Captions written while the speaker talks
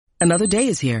Another day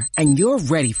is here, and you're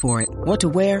ready for it. What to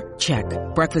wear? Check.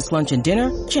 Breakfast, lunch, and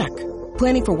dinner? Check.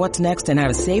 Planning for what's next and how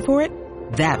to save for it?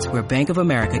 That's where Bank of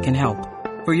America can help.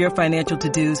 For your financial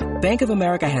to-dos, Bank of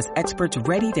America has experts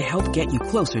ready to help get you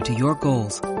closer to your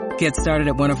goals. Get started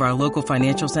at one of our local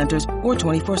financial centers or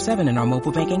 24/7 in our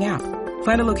mobile banking app.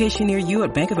 Find a location near you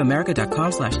at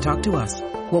bankofamerica.com/talktous.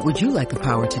 What would you like the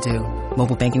power to do?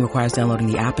 Mobile banking requires downloading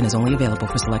the app and is only available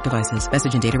for select devices.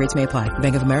 Message and data rates may apply.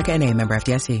 Bank of America N.A., member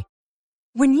FDIC.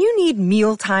 When you need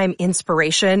mealtime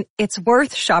inspiration, it's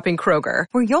worth shopping Kroger,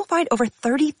 where you'll find over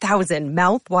 30,000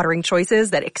 mouth-watering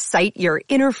choices that excite your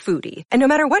inner foodie. And no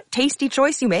matter what tasty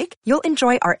choice you make, you'll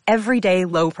enjoy our everyday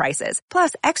low prices,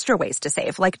 plus extra ways to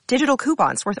save, like digital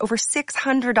coupons worth over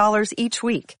 $600 each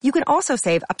week. You can also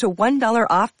save up to $1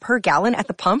 off per gallon at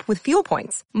the pump with fuel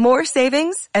points. More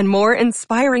savings and more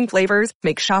inspiring flavors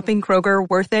make shopping Kroger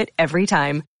worth it every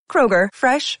time. Kroger,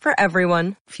 fresh for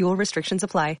everyone. Fuel restrictions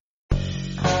apply.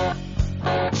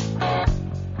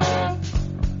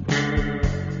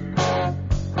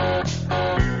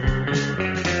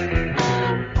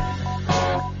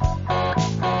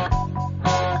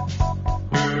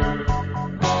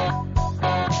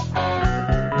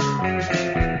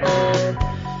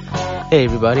 Hey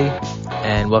everybody,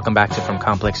 and welcome back to From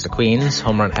Complex to Queens,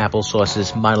 Home Run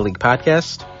Applesauce's minor league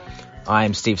podcast.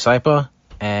 I'm Steve Sypa,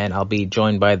 and I'll be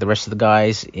joined by the rest of the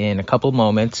guys in a couple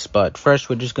moments, but first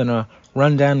we're just going to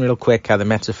run down real quick how the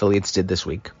Mets affiliates did this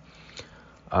week.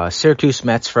 Syracuse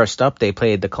Mets first up. They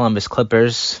played the Columbus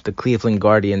Clippers, the Cleveland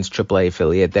Guardians AAA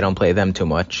affiliate. They don't play them too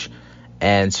much.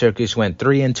 And Syracuse went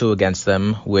 3-2 against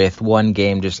them, with one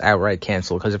game just outright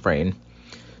canceled because of rain.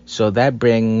 So that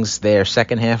brings their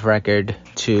second half record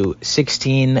to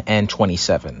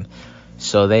 16-27.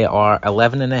 So they are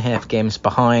 11.5 games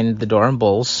behind the Durham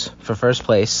Bulls for first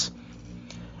place.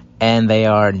 And they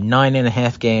are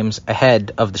 9.5 games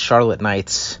ahead of the Charlotte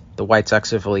Knights, the White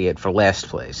Sox affiliate, for last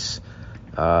place.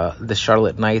 The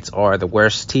Charlotte Knights are the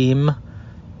worst team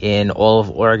in all of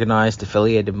organized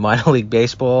affiliated minor league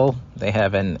baseball. They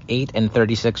have an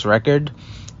 8-36 record.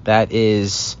 That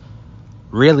is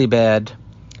really bad.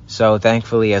 So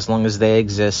thankfully, as long as they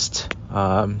exist,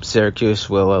 Syracuse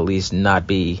will at least not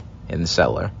be in the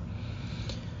cellar.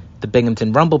 The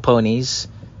Binghamton Rumble Ponies,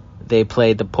 they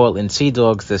played the Portland Sea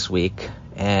Dogs this week,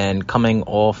 and coming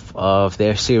off of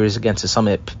their series against the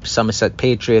Somerset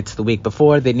Patriots the week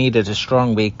before, they needed a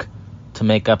strong week to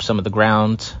make up some of the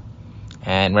ground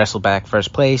and wrestle back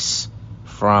first place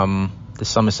from the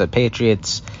Somerset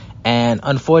Patriots. And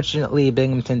unfortunately,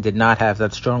 Binghamton did not have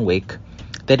that strong week.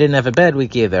 They didn't have a bad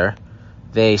week either.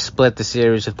 They split the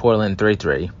series with Portland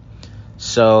 3-3.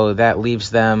 So that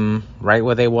leaves them right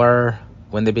where they were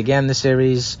when they began the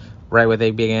series, right where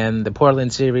they began the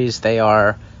Portland series. They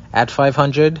are at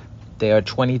 500. They are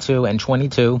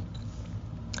 22-22.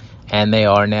 And they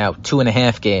are now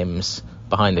 2.5 games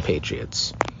behind the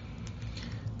Patriots.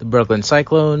 The Brooklyn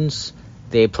Cyclones,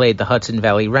 they played the Hudson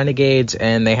Valley Renegades,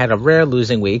 and they had a rare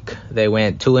losing week. They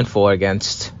went 2-4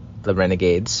 against the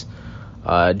Renegades.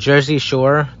 Jersey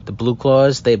Shore, the Blue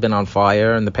Claws, they've been on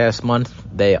fire in the past month.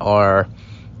 They are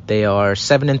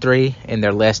 7-3 in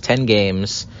their last 10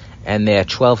 games, and they're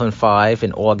 12-5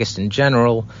 in August in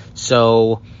general.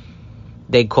 So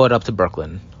they caught up to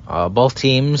Brooklyn. Both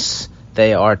teams,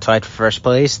 they are tied for first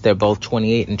place. They're both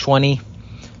 28-20.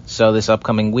 So this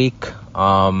upcoming week,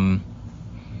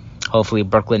 hopefully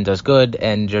Brooklyn does good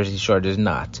and Jersey Shore does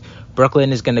not.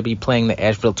 Brooklyn is going to be playing the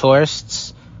Asheville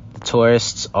Tourists.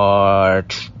 Tourists are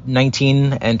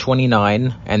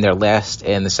 19-29, and they're last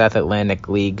in the South Atlantic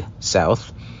League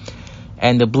South.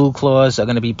 And the Blue Claws are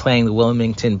going to be playing the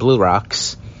Wilmington Blue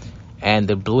Rocks, and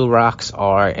the Blue Rocks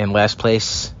are in last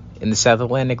place in the South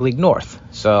Atlantic League North.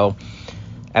 So,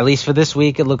 at least for this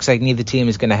week, it looks like neither team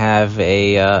is going to have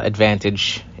a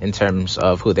advantage in terms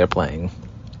of who they're playing.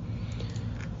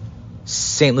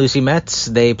 St. Lucie Mets,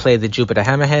 they played the Jupiter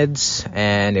Hammerheads,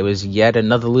 and it was yet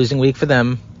another losing week for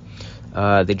them.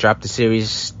 They dropped the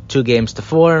series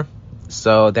 2-4,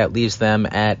 so that leaves them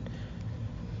at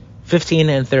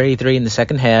 15-33 in the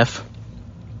second half.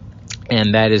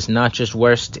 And that is not just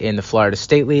worst in the Florida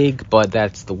State League, but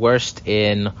that's the worst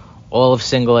in all of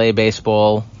single-A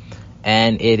baseball.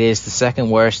 And it is the second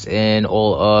worst in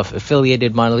all of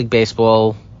affiliated minor league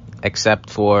baseball, except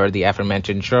for the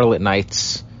aforementioned Charlotte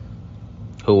Knights,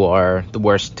 who are the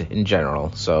worst in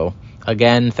general. So,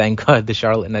 again, thank God the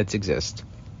Charlotte Knights exist.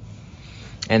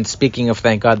 And speaking of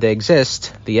thank God they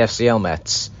exist, the FCL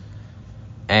Mets.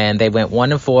 And they went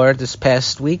 1-4 this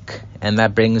past week, and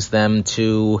that brings them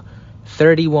to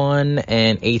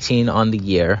 31-18 on the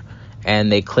year. And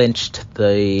they clinched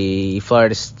the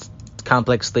Florida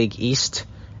Complex League East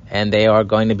and they are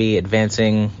going to be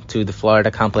advancing to the Florida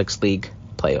Complex League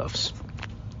playoffs.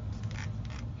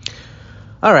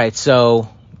 All right, so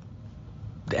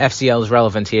the FCL is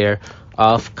relevant here.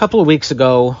 A couple of weeks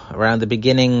ago, around the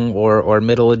beginning or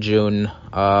middle of June,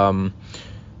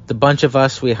 the bunch of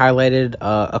us, we highlighted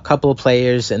a couple of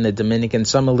players in the Dominican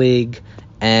Summer League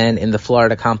and in the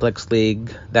Florida Complex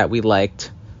League that we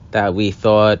liked, that we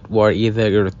thought were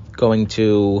either going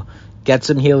to get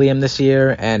some helium this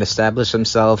year and establish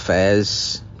themselves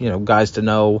as, guys to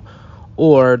know,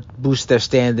 or boost their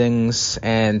standings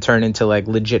and turn into like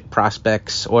legit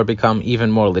prospects or become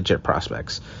even more legit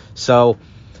prospects. So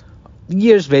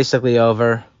year's basically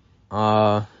over.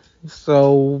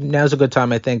 So now's a good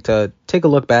time, I think, to take a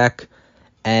look back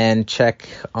and check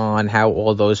on how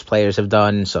all those players have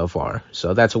done so far.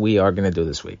 So that's what we are going to do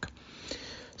this week.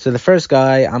 So the first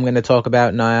guy I'm going to talk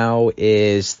about now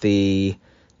is the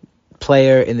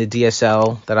player in the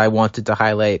DSL that I wanted to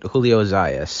highlight, Julio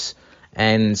Zayas.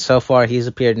 And so far he's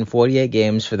appeared in 48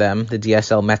 games for them, the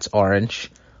DSL Mets Orange.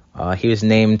 He was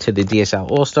named to the DSL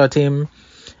All-Star team,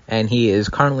 and he is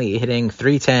currently hitting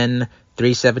 .310,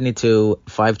 .372,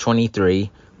 .523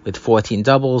 with 14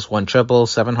 doubles, 1 triple,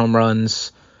 7 home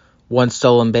runs, 1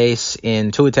 stolen base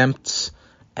in 2 attempts,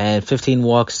 and 15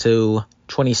 walks to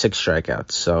 26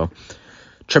 strikeouts. So,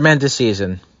 tremendous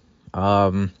season.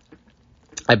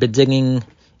 I've been digging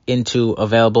into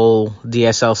available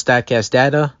DSL StatCast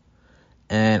data,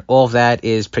 and all of that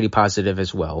is pretty positive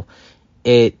as well.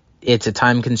 It's a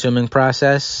time-consuming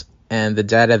process, and the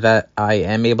data that I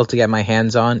am able to get my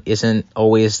hands on isn't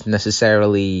always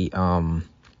necessarily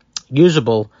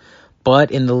usable,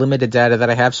 but in the limited data that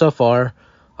I have so far,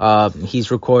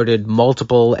 he's recorded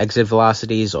multiple exit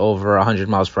velocities over 100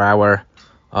 miles per hour.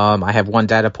 I have one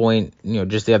data point,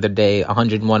 just the other day,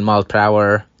 101 miles per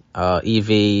hour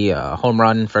EV home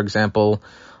run, for example.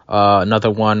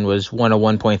 Another one was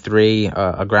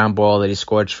 101.3, a ground ball that he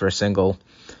scorched for a single.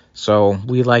 So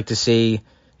we like to see,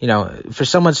 for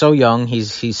someone so young,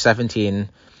 he's 17,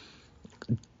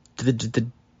 the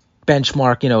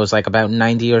benchmark, is like about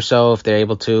 90 or so. If they're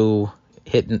able to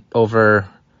hit over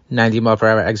 90 mile per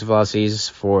hour exit velocities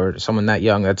for someone that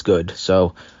young, that's good.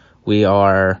 So we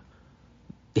are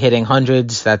hitting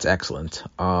hundreds. That's excellent.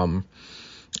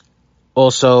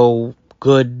 Also,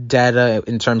 good data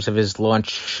in terms of his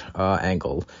launch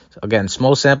angle. Again,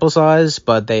 small sample size,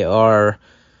 but they are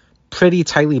pretty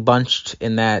tightly bunched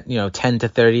in that 10 to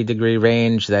 30 degree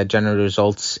range that generally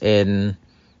results in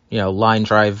line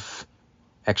drive,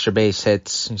 extra base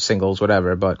hits, singles,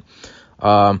 whatever. But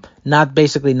not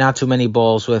too many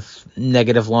balls with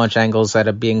negative launch angles that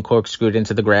are being corkscrewed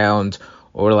into the ground,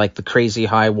 or like the crazy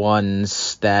high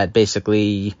ones that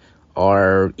basically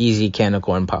are easy can of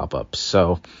corn pop-ups.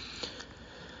 So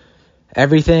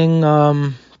everything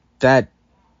that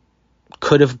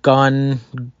could have gone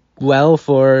well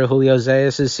for Julio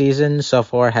Zayas' season so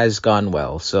far has gone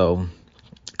well. So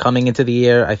coming into the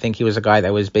year, I think he was a guy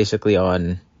that was basically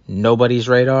on nobody's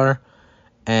radar.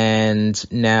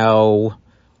 And now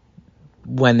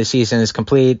when the season is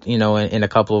complete, in a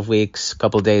couple of weeks,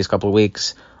 couple of days, couple of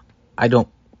weeks, I don't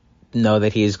know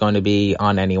that he's going to be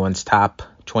on anyone's top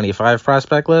 25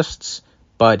 prospect lists,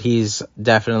 but he's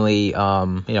definitely,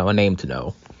 a name to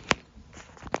know.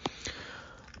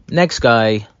 Next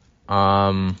guy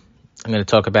I'm going to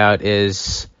talk about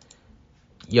is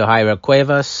Yohaira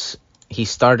Cuevas. He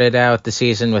started out the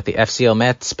season with the FCL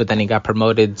Mets, but then he got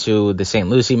promoted to the St.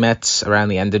 Lucie Mets around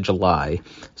the end of July.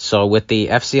 So with the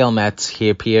FCL Mets, he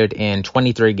appeared in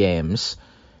 23 games,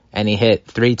 and he hit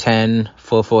 .310,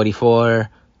 .444,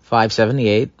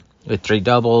 .578 with 3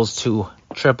 doubles, 2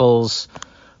 triples,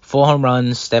 4 home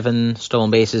runs, 7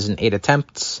 stolen bases in 8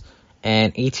 attempts,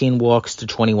 and 18 walks to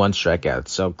 21 strikeouts.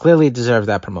 So clearly deserved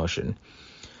that promotion.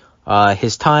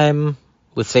 His time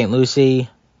with St. Lucie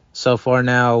so far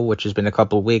now, which has been a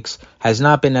couple of weeks, has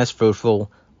not been as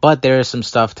fruitful, but there is some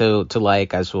stuff to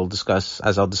like, as I'll discuss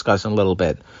in a little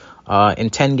bit. In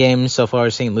 10 games so far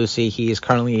at St. Lucie, he is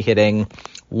currently hitting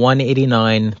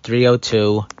 .189,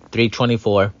 .302,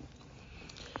 .324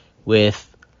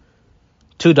 with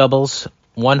 2 doubles,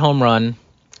 1 home run,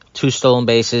 2 stolen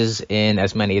bases in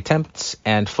as many attempts,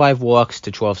 and 5 walks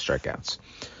to 12 strikeouts.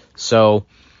 So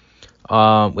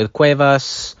with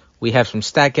Cuevas, we have some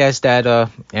StatCast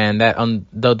data, and that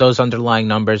those underlying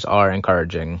numbers are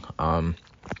encouraging.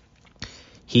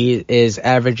 He is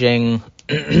averaging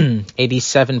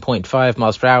 87.5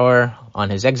 miles per hour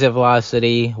on his exit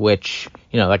velocity, which,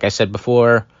 like I said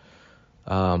before,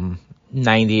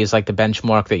 90 is like the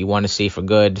benchmark that you want to see for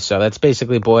good. So that's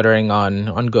basically bordering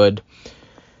on good.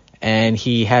 And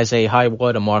he has a high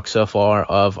water mark so far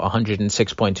of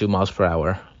 106.2 miles per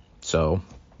hour. So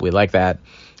we like that.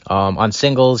 On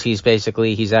singles, he's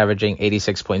averaging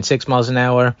 86.6 miles an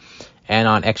hour. And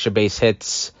on extra base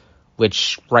hits,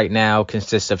 which right now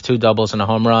consists of 2 doubles and a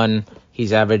home run,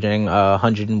 he's averaging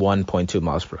 101.2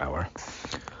 miles per hour.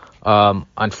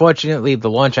 Unfortunately, the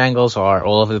launch angles are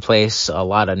all over the place. A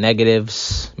lot of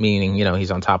negatives, meaning,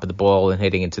 he's on top of the ball and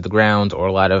hitting it to the ground, or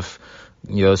a lot of,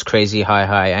 those crazy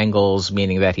high angles,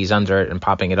 meaning that he's under it and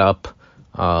popping it up,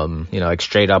 like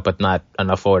straight up with not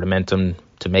enough forward momentum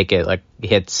to make it like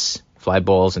hits, fly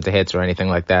balls into hits or anything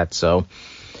like that. So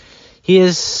he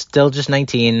is still just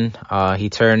 19. He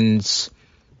turns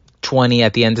 20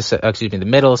 at the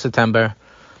middle of September.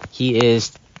 He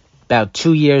is about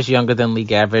 2 years younger than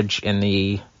league average in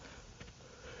the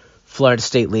Florida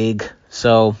State League.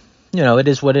 So, it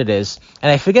is what it is.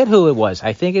 And I forget who it was.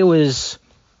 I think it was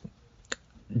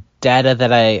data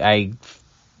that I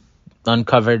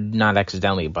uncovered, not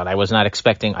accidentally, but I was not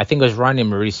expecting. I think it was Ronnie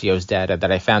Mauricio's data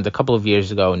that I found a couple of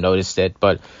years ago and noticed it.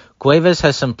 But Cuevas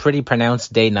has some pretty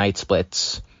pronounced day-night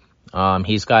splits.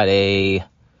 He's got a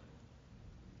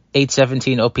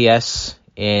 817 OPS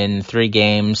in 3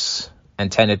 games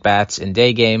and 10 at-bats in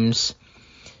day games.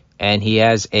 And he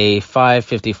has a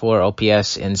 554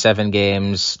 OPS in 7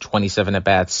 games, 27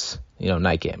 at-bats,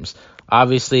 night games.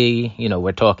 Obviously,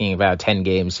 we're talking about 10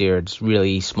 games here. It's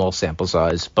really small sample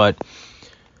size. But,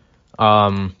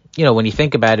 when you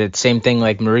think about it, same thing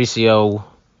like Mauricio.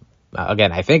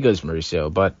 Again, I think it was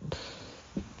Mauricio, but,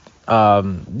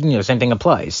 same thing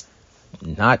applies.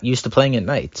 Not used to playing at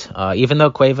night. Even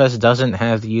though Cuevas doesn't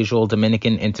have the usual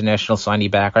Dominican international signee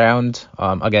background,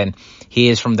 again, he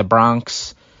is from the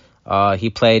Bronx. He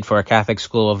played for a Catholic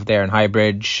school over there in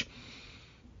Highbridge.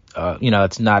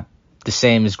 It's not the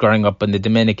same as growing up in the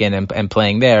Dominican and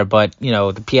playing there, but the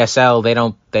PSL,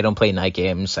 they don't play night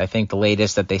games. I think the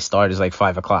latest that they start is like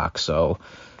 5:00. So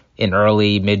in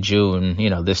early mid-June,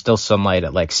 there's still sunlight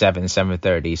at like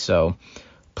 7:30. So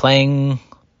playing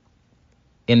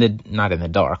not in the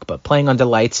dark, but playing under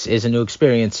lights is a new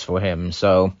experience for him.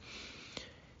 So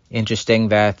interesting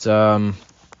that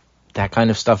that kind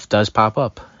of stuff does pop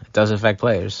up. It does affect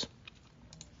players.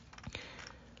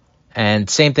 And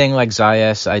same thing like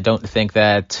Zayas. I don't think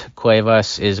that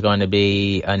Cuevas is going to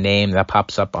be a name that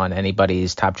pops up on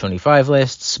anybody's top 25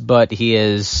 lists, but he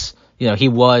is, he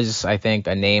was, I think,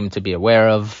 a name to be aware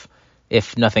of,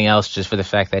 if nothing else, just for the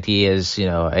fact that he is,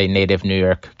 a native New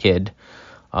York kid.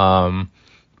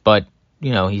 But,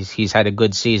 he's had a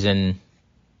good season,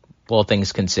 all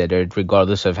things considered,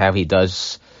 regardless of how he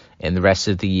does in the rest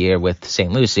of the year with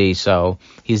St. Lucie. So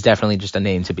he's definitely just a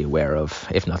name to be aware of,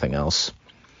 if nothing else.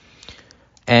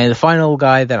 And the final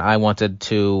guy that I'm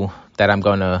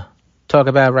going to talk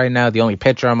about right now, the only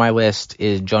pitcher on my list,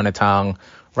 is Jonah Tong,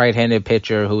 right-handed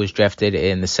pitcher who was drafted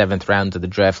in the 7th round of the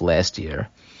draft last year.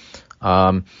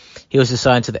 He was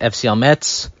assigned to the FCL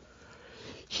Mets.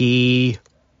 He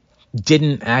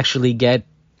didn't actually get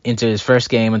into his first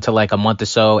game until like a month or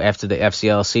so after the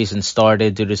FCL season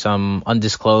started due to some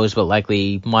undisclosed but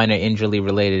likely minor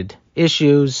injury-related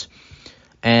issues.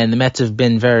 And the Mets have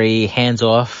been very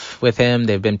hands-off with him.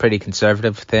 They've been pretty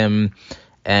conservative with him.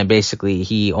 And basically,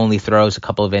 he only throws a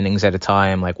couple of innings at a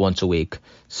time, like once a week.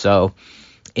 So,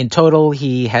 in total,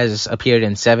 he has appeared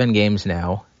in 7 games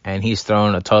now. And he's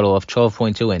thrown a total of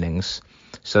 12.2 innings.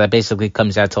 So that basically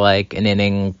comes out to like an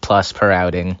inning plus per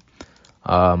outing.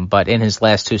 But in his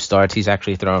last 2 starts, he's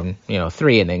actually thrown,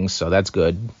 3 innings. So that's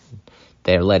good.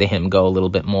 They're letting him go a little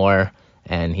bit more.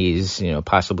 And he's,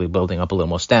 possibly building up a little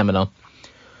more stamina.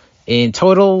 In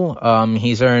total,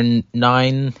 he's allowed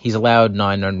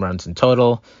 9 earned runs in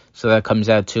total, so that comes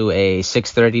out to a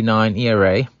 6.39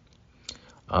 ERA.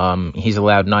 He's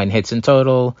allowed 9 hits in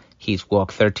total, he's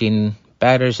walked 13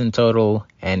 batters in total,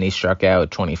 and he struck out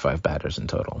 25 batters in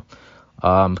total.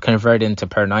 Converted into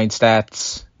per 9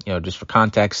 stats, just for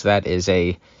context, that is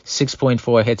a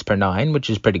 6.4 hits per 9, which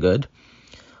is pretty good.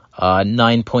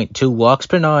 9.2 walks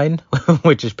per 9,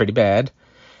 which is pretty bad.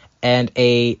 And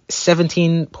a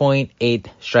 17.8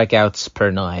 strikeouts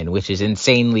per 9, which is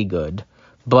insanely good.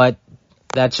 But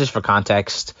that's just for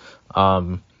context.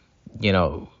 Those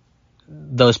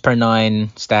per 9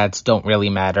 stats don't really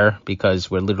matter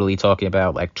because we're literally talking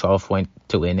about like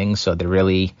 12.2 innings. So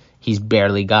he's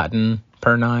barely gotten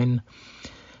per 9.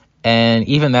 And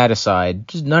even that aside,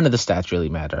 just none of the stats really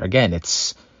matter. Again,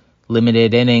 it's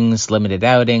limited innings, limited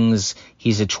outings.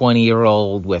 He's a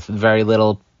 20-year-old with very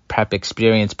little prep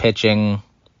experience pitching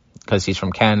because he's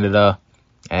from Canada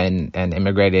and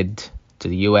immigrated to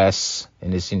the U.S.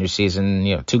 in his senior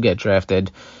season, to get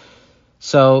drafted.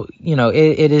 So,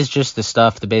 it is just the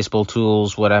stuff, the baseball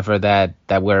tools, whatever that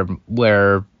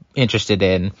we're interested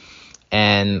in.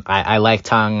 And I liked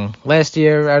Tang last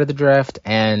year out of the draft,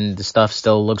 and the stuff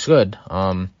still looks good.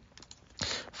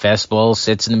 Fastball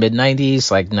sits in the mid-90s,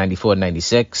 like 94,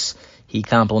 96. He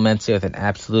complements it with an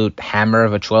absolute hammer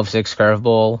of a 12-6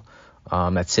 curveball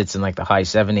that sits in like the high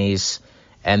 70s.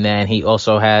 And then he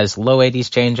also has low 80s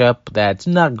changeup that's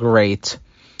not great.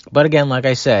 But again, like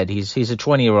I said, he's a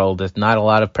 20-year-old with not a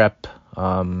lot of prep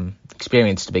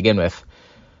experience to begin with.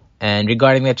 And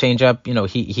regarding that changeup,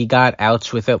 he got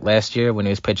outs with it last year when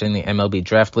he was pitching the MLB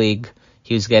Draft League.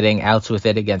 He was getting outs with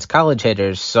it against college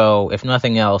hitters. So if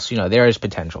nothing else, there is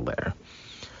potential there.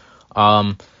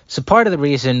 So part of the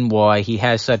reason why he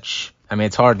has such,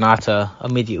 it's hard not to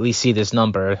immediately see this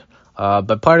number,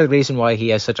 but part of the reason why he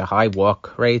has such a high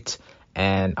walk rate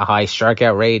and a high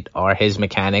strikeout rate are his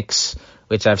mechanics,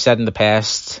 which I've said in the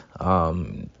past.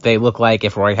 They look like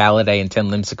if Roy Halladay and Tim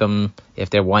Lincecum,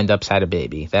 if their windups had a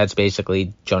baby. That's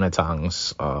basically Jonah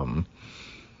Tang's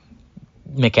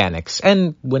mechanics.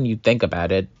 And when you think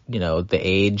about it, the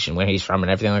age and where he's from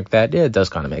and everything like that, yeah, it does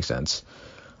kind of make sense.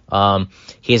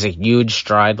 He has a huge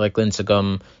stride like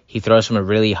Lincecum. He throws from a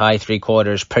really high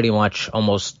 3/4, pretty much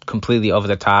almost completely over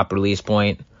the top release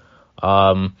point.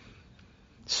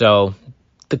 So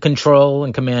the control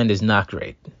and command is not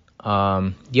great.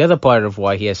 The other part of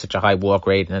why he has such a high walk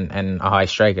rate and a high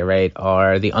strikeout rate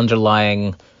are the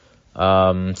underlying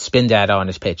spin data on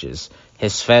his pitches.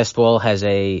 His fastball has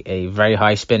a very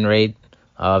high spin rate,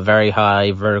 very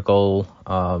high vertical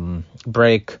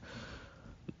break.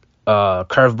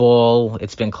 Curveball,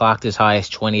 it's been clocked as high as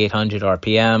 2,800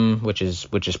 RPM, which is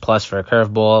plus for a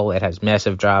curveball. It has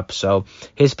massive drops, so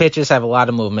his pitches have a lot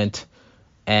of movement.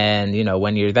 And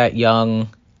when you're that young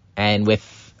and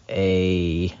with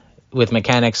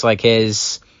mechanics like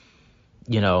his,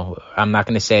 I'm not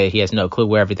going to say he has no clue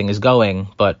where everything is going,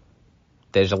 but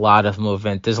there's a lot of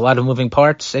movement. There's a lot of moving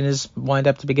parts in his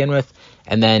windup to begin with,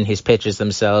 and then his pitches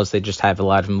themselves, they just have a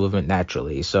lot of movement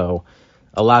naturally. So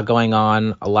a lot going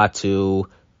on, a lot to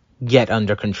get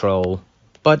under control,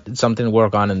 but it's something to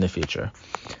work on in the future.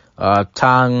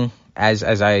 Tang, as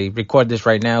I record this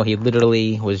right now, it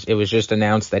was just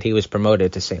announced that he was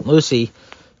promoted to St. Lucie,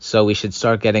 so we should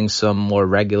start getting some more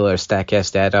regular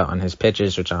StatCast data on his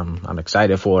pitches, which I'm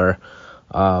excited for.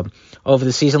 Over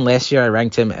the season last year, I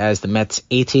ranked him as the Mets'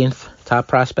 18th top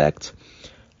prospect.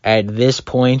 At this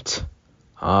point,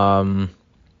 I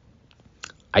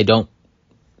don't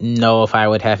know if I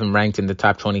would have him ranked in the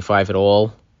top 25 at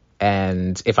all.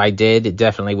 And if I did, it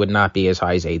definitely would not be as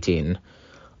high as 18.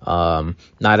 Not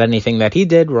anything that he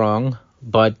did wrong,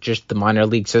 but just the minor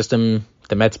league system,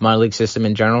 the Mets minor league system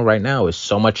in general right now is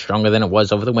so much stronger than it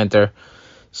was over the winter.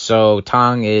 So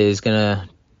Tang is going to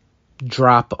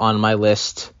drop on my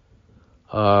list.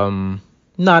 Not,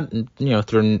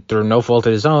 through no fault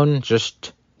of his own,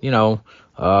 just,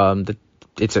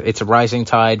 it's a rising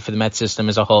tide for the Mets system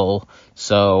as a whole.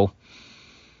 So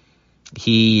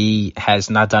he has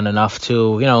not done enough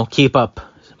to, keep up,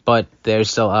 but there's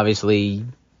still obviously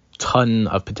ton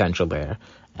of potential there,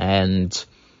 and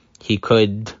he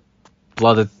could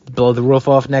blow the roof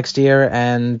off next year,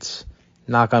 and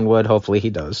knock on wood, hopefully he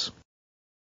does.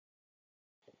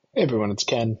 Hey everyone, it's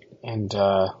Ken, and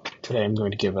today I'm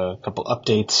going to give a couple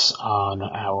updates on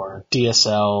our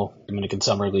DSL, Dominican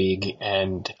Summer League,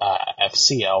 and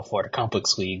FCL, Florida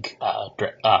Complex League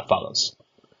follows.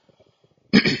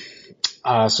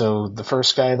 So the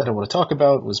first guy that I want to talk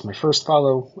about was my first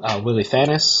follow, Willie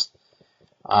Thanis.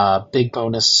 Big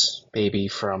bonus baby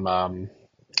from, I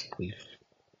believe,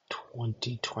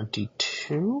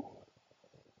 2022?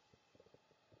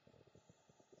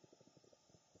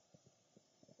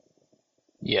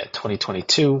 Yeah,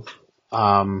 2022.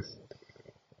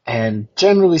 And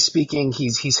generally speaking,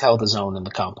 he's held his own in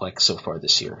the complex so far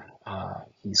this year.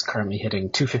 He's currently hitting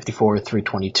 254,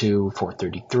 322,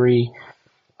 433.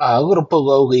 A little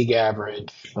below league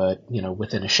average, but,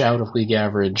 within a shout of league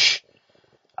average.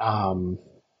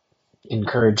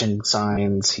 Encouraging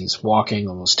signs. He's walking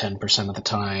almost 10% of the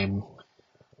time.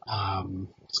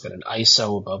 He's got an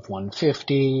ISO above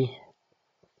 150.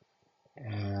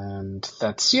 And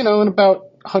that's, in about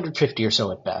 150 or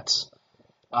so at bats.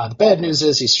 The bad news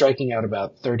is he's striking out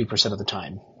about 30% of the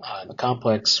time in the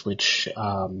complex, which,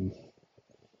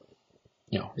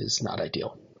 is not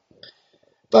ideal.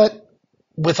 But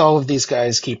with all of these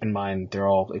guys, keep in mind they're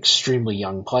all extremely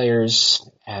young players,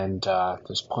 and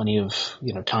there's plenty of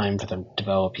time for them to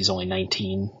develop. He's only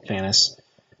 19, Thanis.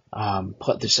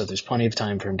 So there's plenty of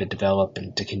time for him to develop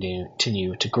and to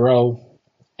continue to grow,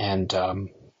 and to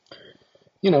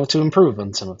improve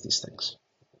on some of these things.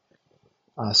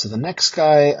 So the next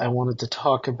guy I wanted to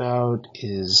talk about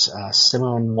is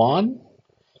Simon Juan.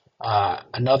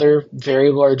 Another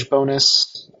very large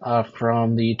bonus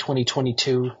from the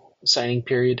 2022 signing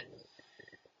period.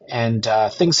 And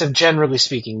things have, generally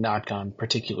speaking, not gone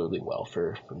particularly well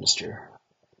for Mr.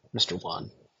 Juan.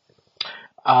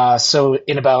 So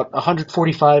in about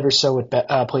 145 or so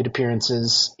plate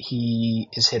appearances, he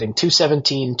is hitting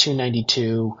 217,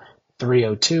 292,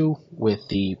 302 with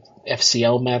the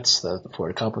FCL Mets, the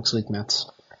Florida Complex League Mets.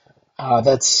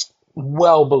 That's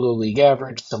well below league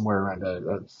average, somewhere around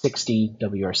a 60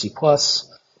 WRC plus.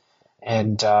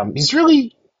 And he's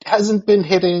really hasn't been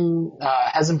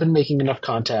making enough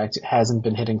contact, hasn't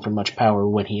been hitting for much power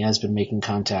when he has been making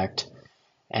contact,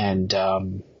 and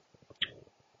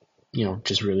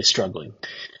just really struggling.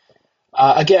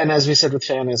 Again, as we said with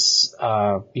Fannis,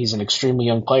 he's an extremely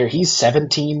young player. He's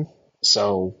 17,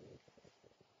 so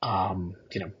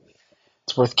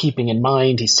it's worth keeping in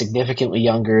mind. He's significantly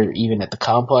younger, even at the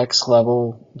complex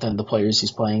level, than the players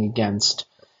he's playing against.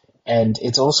 And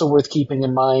it's also worth keeping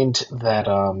in mind that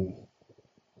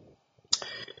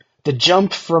the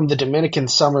jump from the Dominican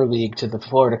Summer League to the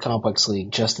Florida Complex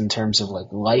League, just in terms of like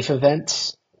life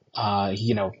events,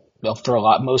 they'll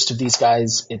throw most of these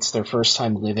guys, it's their first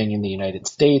time living in the United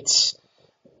States.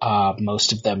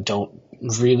 Most of them don't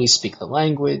really speak the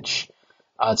language.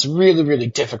 It's a really, really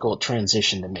difficult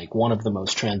transition to make. One of the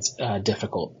most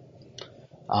difficult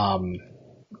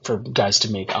for guys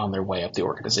to make on their way up the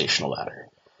organizational ladder.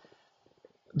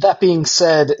 That being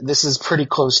said, this is pretty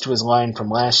close to his line from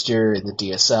last year in the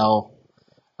DSL.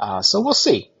 So we'll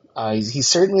see. He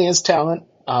certainly has talent.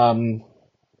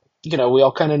 We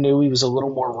all kind of knew he was a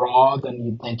little more raw than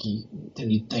you'd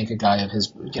think a guy of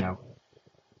his,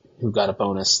 who got a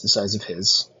bonus the size of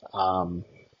his,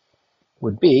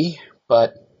 would be.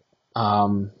 But,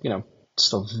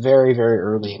 still very, very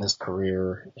early in his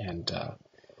career. And,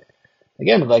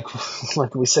 again, like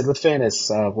we said with Fannis,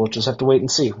 we'll just have to wait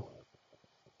and see.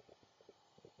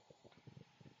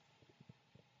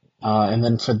 And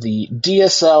then for the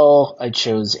DSL, I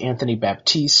chose Anthony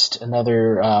Baptiste,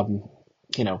 another,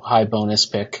 high bonus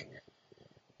pick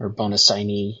or bonus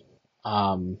signee,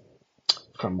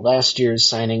 from last year's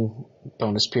signing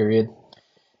bonus period.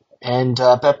 And,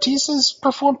 Baptiste has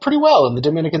performed pretty well in the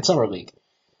Dominican Summer League.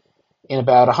 In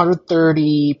about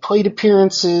 130 plate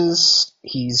appearances,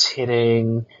 he's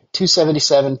hitting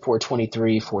 277,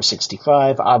 423,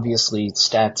 465. Obviously,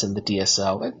 stats in the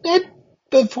DSL,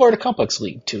 the Florida Complex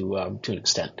League to an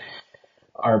extent,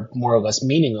 are more or less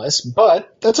meaningless,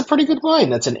 but that's a pretty good line.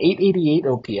 That's an 888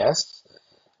 OPS.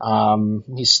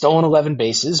 He's stolen 11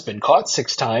 bases, been caught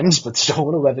 6 times, but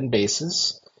stolen 11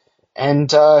 bases.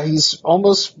 And he's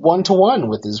almost 1-to-1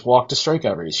 with his walk to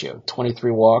strikeout ratio,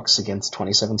 23 walks against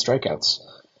 27 strikeouts.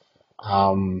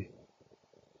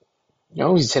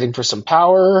 He's hitting for some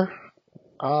power.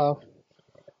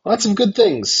 Lots of good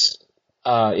things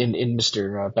in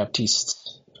Mr.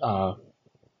 Baptiste's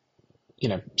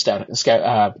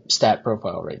stat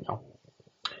profile right now.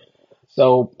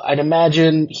 So I'd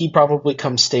imagine he probably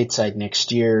comes stateside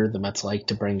next year. The Mets like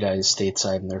to bring guys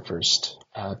stateside in their first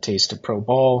taste of pro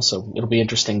ball, so it'll be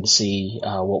interesting to see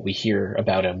what we hear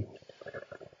about him.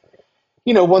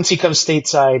 Once he comes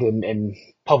stateside and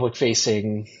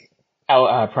public-facing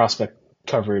prospect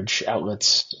coverage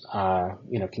outlets,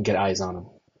 can get eyes on him.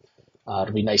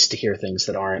 It'll be nice to hear things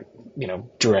that aren't,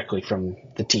 directly from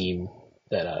the team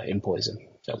that employs him.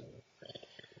 So,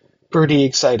 pretty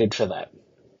excited for that.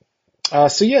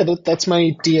 That's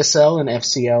my DSL and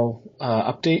FCL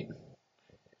update.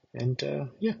 And,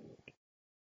 yeah.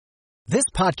 This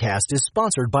podcast is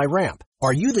sponsored by Ramp.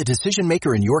 Are you the decision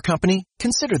maker in your company?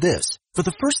 Consider this. For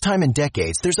the first time in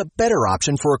decades, there's a better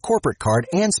option for a corporate card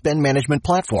and spend management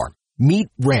platform. Meet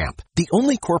Ramp, the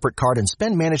only corporate card and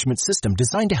spend management system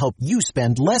designed to help you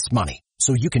spend less money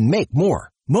so you can make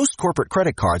more. Most corporate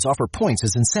credit cards offer points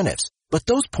as incentives, but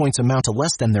those points amount to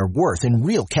less than their worth in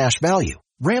real cash value.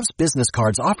 Ramp's business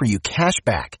cards offer you cash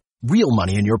back, real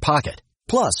money in your pocket.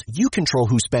 Plus, you control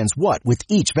who spends what with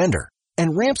each vendor.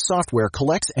 And Ramp software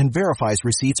collects and verifies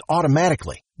receipts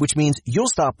automatically, which means you'll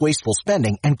stop wasteful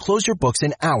spending and close your books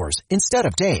in hours instead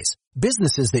of days.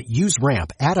 Businesses that use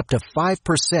Ramp add up to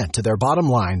 5% to their bottom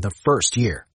line the first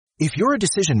year. If you're a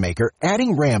decision maker,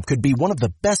 adding Ramp could be one of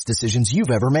the best decisions you've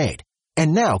ever made.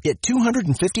 And now get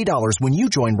 $250 when you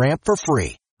join Ramp for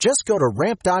free. Just go to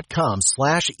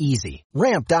ramp.com/easy.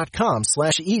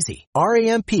 Ramp.com/easy.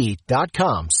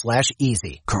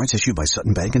 RAMP.com/easy. Cards issued by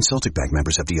Sutton Bank and Celtic Bank,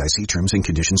 members of FDIC. Terms and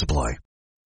conditions apply.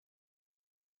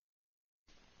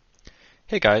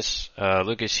 Hey guys,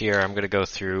 Lucas here. I'm going to go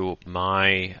through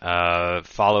my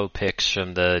follow picks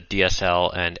from the DSL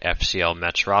and FCL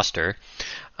Mets roster.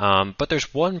 But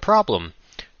there's one problem.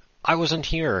 I wasn't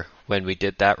here when we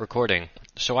did that recording,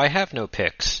 so I have no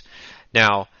picks.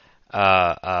 Now,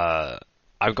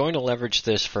 I'm going to leverage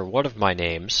this for one of my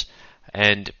names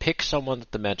and pick someone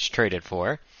that the Mets traded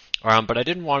for. But I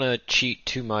didn't want to cheat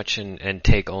too much and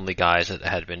take only guys that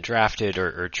had been drafted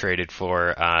or traded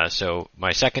for. So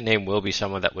my second name will be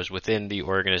someone that was within the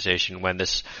organization when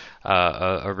this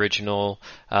original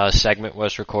segment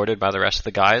was recorded by the rest of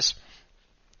the guys.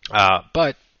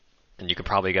 And you can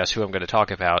probably guess who I'm going to talk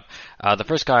about. The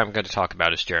first guy I'm going to talk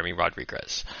about is Jeremy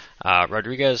Rodriguez.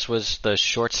 Rodriguez was the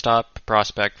shortstop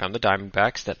prospect from the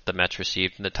Diamondbacks that the Mets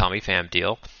received in the Tommy Pham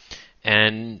deal.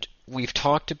 And we've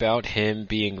talked about him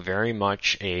being very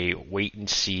much a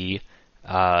wait-and-see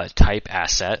type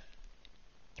asset.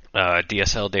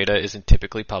 DSL data isn't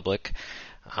typically public.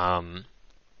 And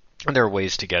there are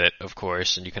ways to get it, of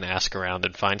course, and you can ask around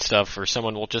and find stuff, or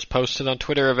someone will just post it on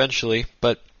Twitter eventually.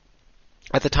 But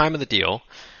at the time of the deal,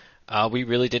 we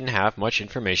really didn't have much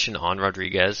information on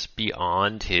Rodriguez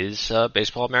beyond his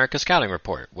Baseball America scouting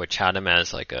report, which had him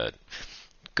as like a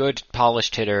good,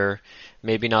 polished hitter,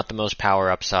 maybe not the most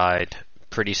power upside,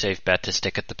 pretty safe bet to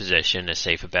stick at the position, as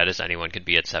safe a bet as anyone could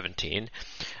be at 17.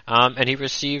 And he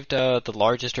received the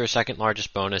largest or second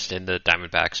largest bonus in the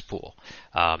Diamondbacks pool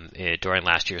during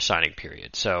last year's signing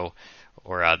period.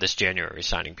 Or this January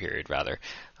signing period, rather.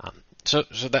 So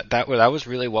that was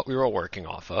really what we were working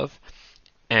off of.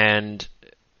 And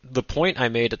the point I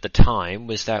made at the time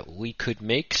was that we could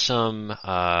make some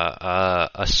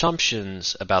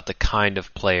assumptions about the kind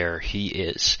of player he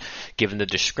is, given the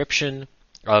description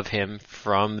of him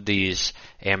from these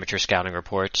amateur scouting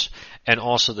reports, and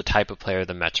also the type of player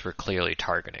the Mets were clearly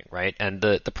targeting, right? And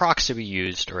the proxy we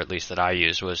used, or at least that I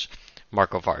used, was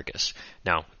Marco Vargas.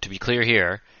 Now, to be clear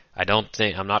here,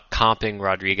 I'm not comping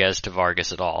Rodriguez to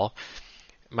Vargas at all.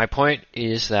 My point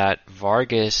is that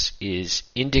Vargas is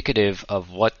indicative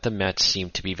of what the Mets seem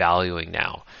to be valuing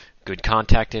now. Good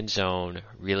contact in zone,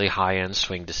 really high-end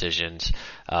swing decisions,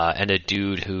 and a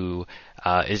dude who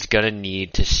is going to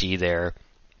need to see is going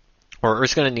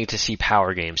to need to see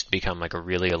power games to become like a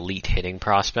really elite hitting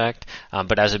prospect.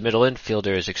 But as a middle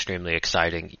infielder is extremely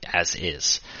exciting, as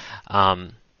is.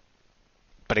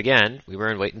 But again, we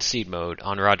were in wait-and-see mode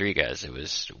on Rodriguez. It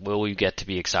was, will we get to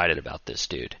be excited about this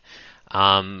dude?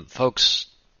 Folks,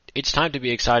 it's time to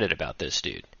be excited about this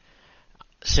dude.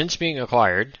 Since being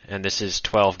acquired, and this is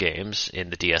 12 games in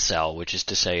the DSL, which is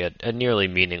to say a nearly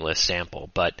meaningless sample,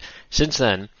 but since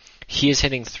then, he is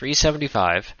hitting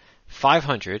 .375,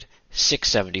 .500,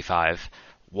 .675,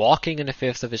 walking in a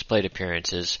fifth of his plate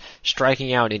appearances,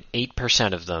 striking out in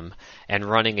 8% of them, and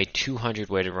running a 200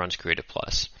 weighted runs created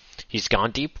plus. He's gone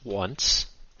deep once,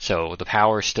 so the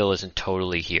power still isn't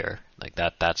totally here. Like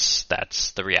that's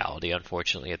the reality,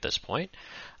 unfortunately, at this point.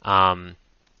 And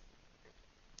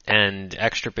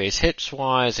extra base hits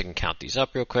wise, I can count these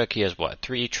up real quick. He has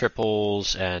 3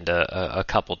 triples and a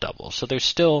couple doubles. So there's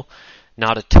still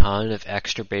not a ton of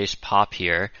extra base pop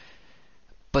here.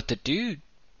 But the dude,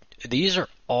 these are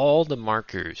all the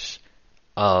markers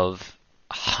of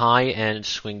high-end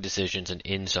swing decisions and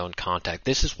in-zone contact.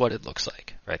 This is what it looks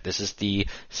like, right? This is the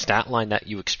stat line that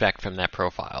you expect from that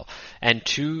profile. And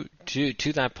to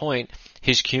that point,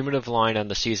 his cumulative line on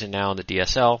the season now in the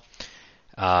DSL,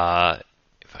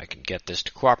 if I can get this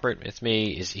to cooperate with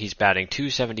me, is he's batting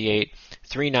 .278,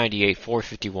 .398,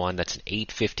 .451. That's an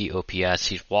 .850 OPS.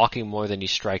 He's walking more than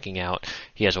he's striking out.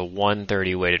 He has a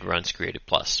 .130 weighted runs created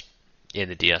plus in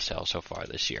the DSL so far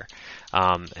this year.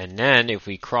 And then if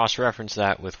we cross-reference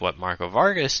that with what Marco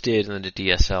Vargas did in the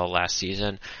DSL last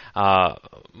season,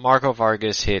 Marco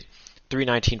Vargas hit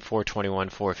 .319,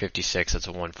 .421, .456. That's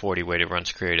a .140 weighted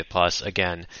runs created plus.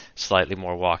 Again, slightly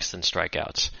more walks than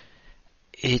strikeouts.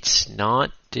 It's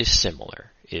not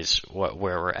dissimilar is where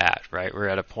we're at, right? We're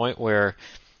at a point where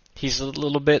he's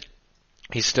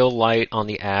still light on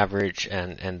the average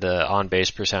and the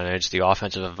on-base percentage. The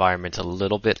offensive environment's a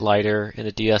little bit lighter in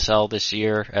the DSL this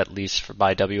year, at least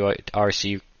by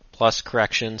WRC plus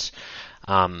corrections.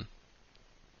 But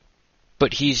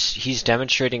he's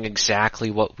demonstrating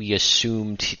exactly what we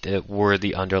assumed were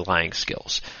the underlying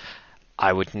skills.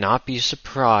 I would not be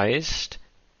surprised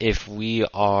if we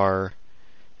are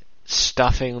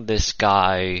stuffing this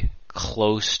guy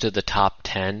close to the top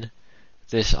 10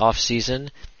 this offseason.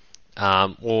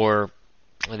 Or,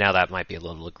 now that might be a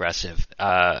little aggressive.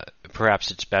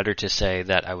 Perhaps it's better to say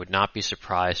that I would not be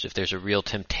surprised if there's a real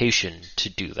temptation to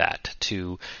do that,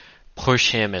 to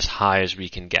push him as high as we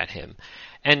can get him.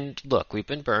 And look, we've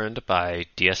been burned by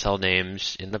DSL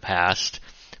names in the past.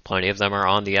 Plenty of them are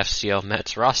on the FCL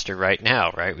Mets roster right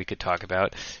now, right? We could talk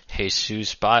about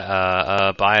Jesus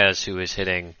Baez, who is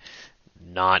hitting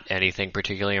not anything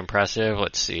particularly impressive.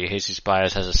 Let's see, Jesus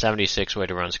Baez has a 76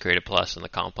 weighted runs created plus in the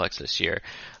complex this year.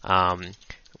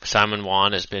 Simon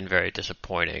Juan has been very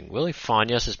disappointing. Willie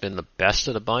Fagnes has been the best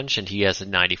of the bunch, and he has a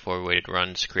 94 weighted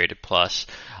runs created plus.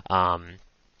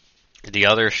 The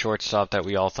other shortstop that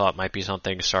we all thought might be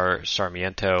something,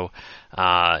 Sarmiento,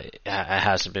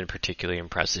 hasn't been particularly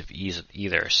impressive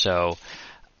either. So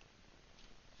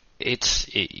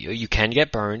you can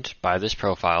get burned by this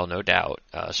profile, no doubt.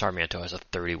 Sarmiento has a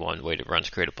 31 weighted runs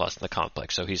created plus in the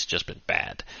complex, so he's just been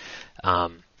bad.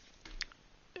 But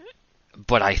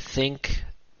I think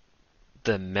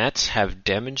the Mets have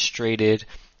demonstrated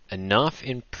enough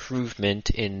improvement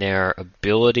in their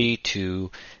ability to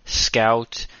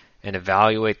scout and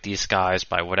evaluate these guys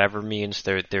by whatever means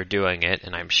they're doing it,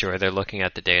 and I'm sure they're looking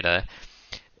at the data,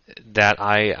 that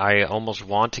I almost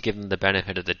want to give them the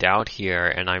benefit of the doubt here,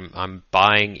 and I'm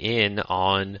buying in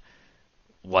on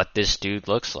what this dude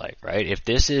looks like, right? If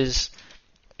this is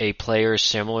a player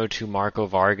similar to Marco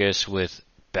Vargas with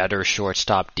better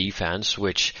shortstop defense,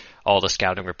 which all the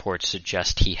scouting reports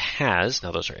suggest he has.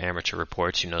 Now, those are amateur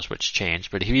reports. Who knows what's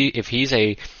changed? But if he's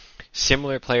a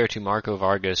similar player to Marco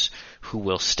Vargas who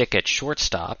will stick at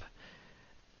shortstop,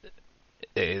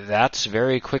 that's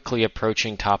very quickly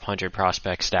approaching top 100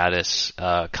 prospect status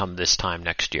come this time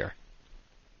next year.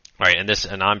 Right,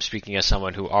 and I'm speaking as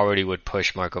someone who already would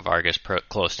push Marco Vargas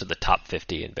close to the top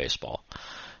 50 in baseball.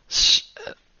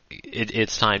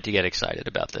 It's time to get excited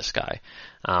about this guy.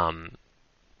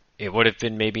 It would have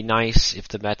been maybe nice if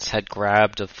the Mets had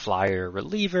grabbed a flyer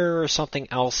reliever or something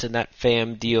else in that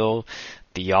FAM deal.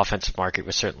 The offensive market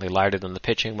was certainly lighter than the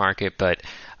pitching market, but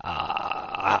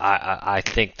I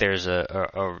think there's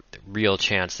a real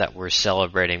chance that we're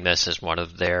celebrating this as one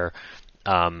of their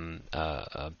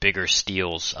bigger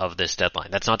steals of this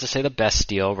deadline. That's not to say the best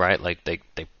steal, right? Like they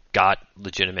got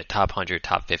legitimate top 100,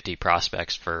 top 50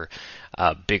 prospects for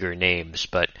bigger names,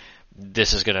 but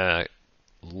this is going to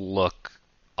look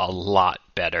a lot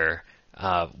better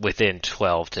within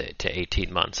 12 to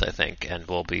 18 months, I think, and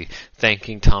we'll be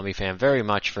thanking Tommy Pham very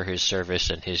much for his service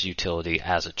and his utility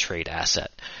as a trade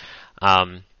asset.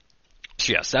 So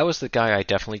yes, that was the guy I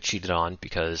definitely cheated on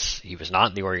because he was not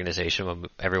in the organization when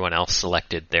everyone else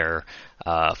selected their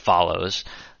follows.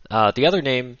 The other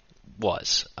name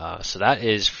was, so that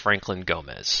is Franklin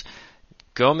Gomez.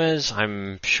 Gomez,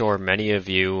 I'm sure many of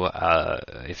you,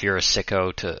 if you're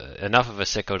enough of a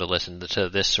sicko to listen to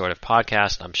this sort of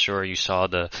podcast, I'm sure you saw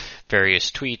the various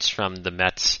tweets from the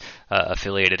Mets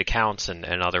affiliated accounts and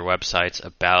other websites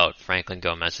about Franklin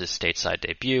Gomez's stateside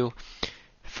debut.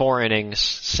 4 innings,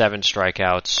 7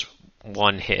 strikeouts,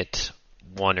 1 hit,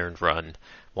 1 earned run,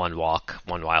 1 walk,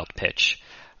 1 wild pitch.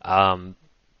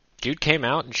 Dude came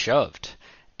out and shoved.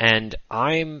 And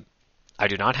I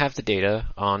do not have the data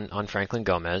on Franklin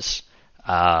Gomez.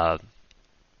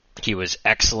 He was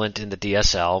excellent in the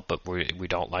DSL, but we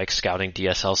don't like scouting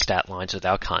DSL stat lines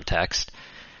without context.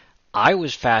 I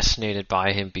was fascinated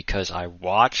by him because I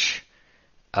watch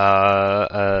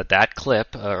that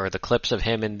clip, or the clips of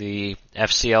him in the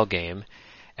FCL game,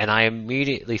 and I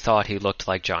immediately thought he looked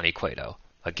like Johnny Cueto.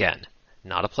 Again,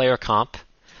 not a player comp.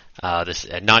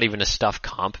 Not even a stuff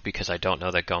comp, because I don't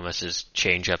know that Gomez's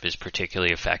changeup is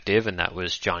particularly effective, and that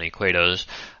was Johnny Cueto's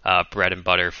bread and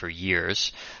butter for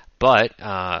years. But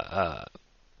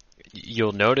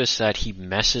you'll notice that he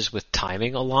messes with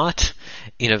timing a lot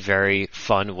in a very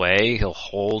fun way. He'll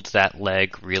hold that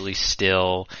leg really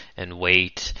still and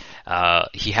wait.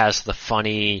 He has the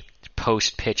funny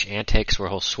post-pitch antics where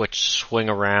he'll swing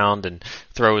around and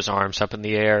throw his arms up in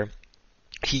the air.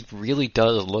 He really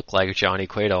does look like Johnny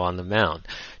Cueto on the mound.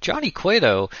 Johnny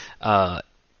Cueto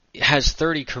has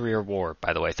 30 career WAR,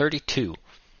 by the way, 32.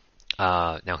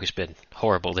 Now he's been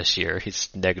horrible this year. He's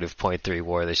negative .3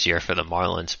 WAR this year for the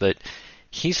Marlins, but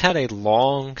he's had a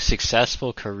long,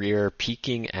 successful career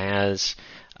peaking as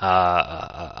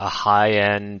a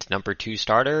high-end number 2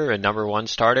 starter, a number 1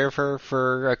 starter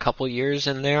for a couple years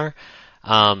in there.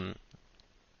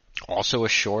 Also a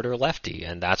shorter lefty,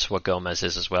 and that's what Gomez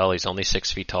is as well. He's only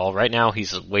 6 feet tall. Right now,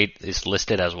 his weight is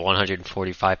listed as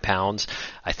 145 pounds.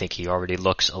 I think he already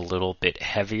looks a little bit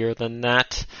heavier than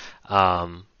that.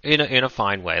 In a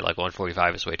fine way, like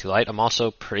 145 is way too light. I'm also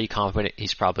pretty confident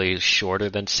he's probably shorter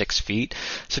than 6 feet.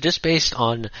 So just based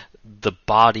on the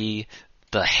body,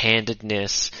 the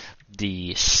handedness,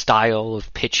 the style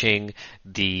of pitching,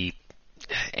 the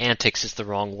antics is the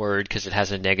wrong word because it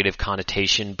has a negative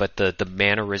connotation, but the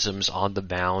mannerisms on the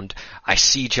mound, I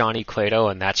see Johnny Cueto,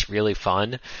 and that's really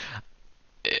fun.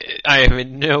 I am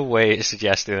in no way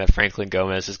suggesting that Franklin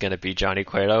Gomez is going to be Johnny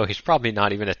Cueto. He's probably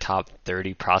not even a top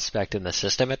 30 prospect in the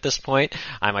system at this point.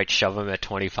 I might shove him at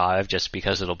 25 just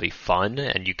because it'll be fun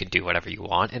and you can do whatever you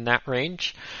want in that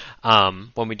range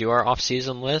when we do our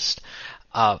off-season list.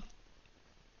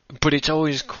 But it's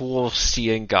always cool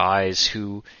seeing guys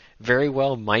who very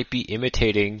well might be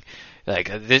imitating.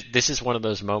 Like this is one of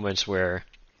those moments where,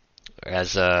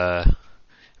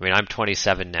 I'm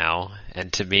 27 now,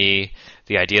 and to me,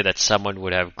 the idea that someone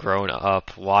would have grown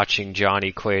up watching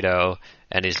Johnny Cueto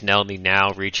and is only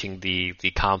now reaching the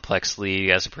complex league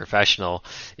as a professional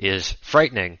is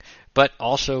frightening, but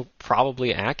also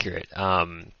probably accurate.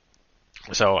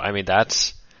 So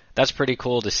that's pretty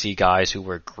cool to see guys who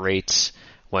were greats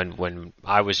when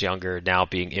I was younger now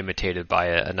being imitated by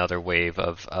another wave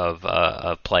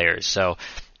of players. So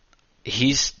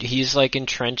he's like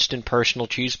entrenched in personal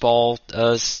cheeseball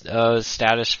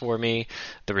status for me.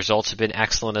 The results have been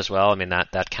excellent as well. I mean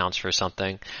that counts for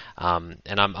something. And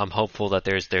I'm hopeful that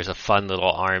there's a fun little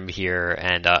arm here,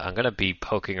 and I'm gonna be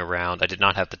poking around. I did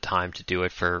not have the time to do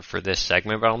it for this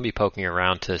segment, but I'm gonna be poking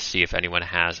around to see if anyone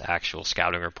has actual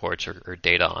scouting reports or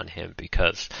data on him,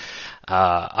 because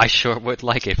I sure would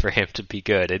like it for him to be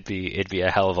good. It'd be a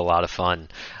hell of a lot of fun.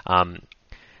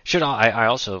 I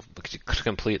also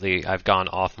completely, I've gone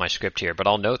off my script here, but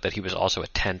I'll note that he was also a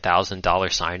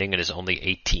 $10,000 signing and is only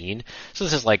 18. So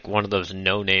this is like one of those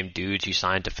no-name dudes you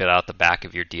signed to fill out the back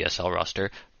of your DSL roster,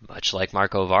 much like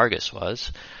Marco Vargas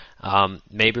was.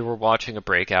 Maybe we're watching a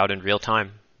breakout in real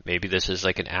time. Maybe this is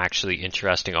like an actually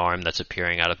interesting arm that's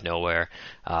appearing out of nowhere,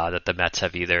 that the Mets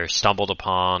have either stumbled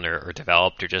upon or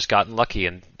developed or just gotten lucky.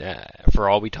 And for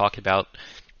all we talk about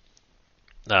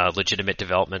legitimate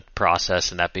development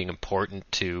process and that being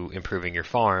important to improving your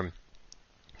farm,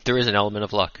 there is an element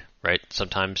of luck, right?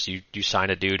 Sometimes you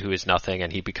sign a dude who is nothing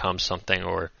and he becomes something,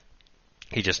 or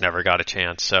he just never got a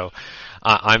chance. So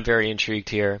I'm very intrigued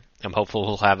here. I'm hopeful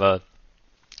we'll have a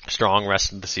strong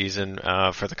rest of the season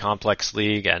for the Complex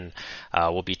League, and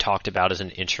will be talked about as an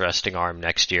interesting arm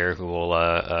next year who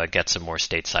will get some more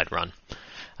stateside run.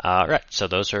 Right, so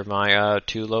those are my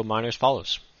two low minors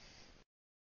follows.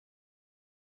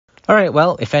 All right,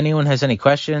 well, if anyone has any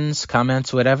questions,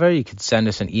 comments, whatever, you can send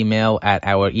us an email at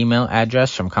our email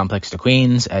address from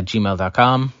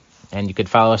complextoqueens@gmail.com. And you could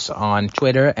follow us on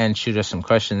Twitter and shoot us some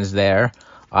questions there.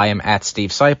 I am at Steve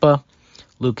Sypa.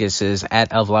 Lucas is at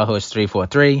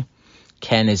Elvlajos343.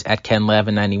 Ken is at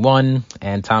KenLavin91.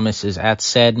 And Thomas is at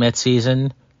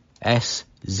SadMetSeason,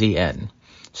 SZN.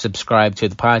 Subscribe to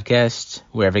the podcast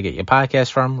wherever you get your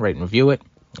podcast from. Rate and review it.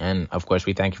 And, of course,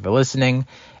 we thank you for listening.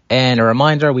 And a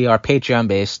reminder, we are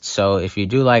Patreon-based, so if you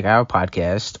do like our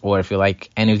podcast, or if you like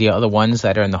any of the other ones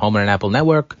that are in the Homer and Apple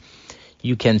network,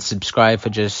 you can subscribe for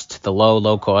just the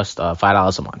low cost of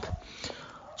 $5 a month.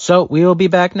 So we will be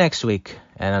back next week.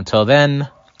 And until then,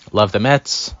 love the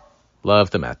Mets.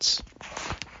 Love the Mets.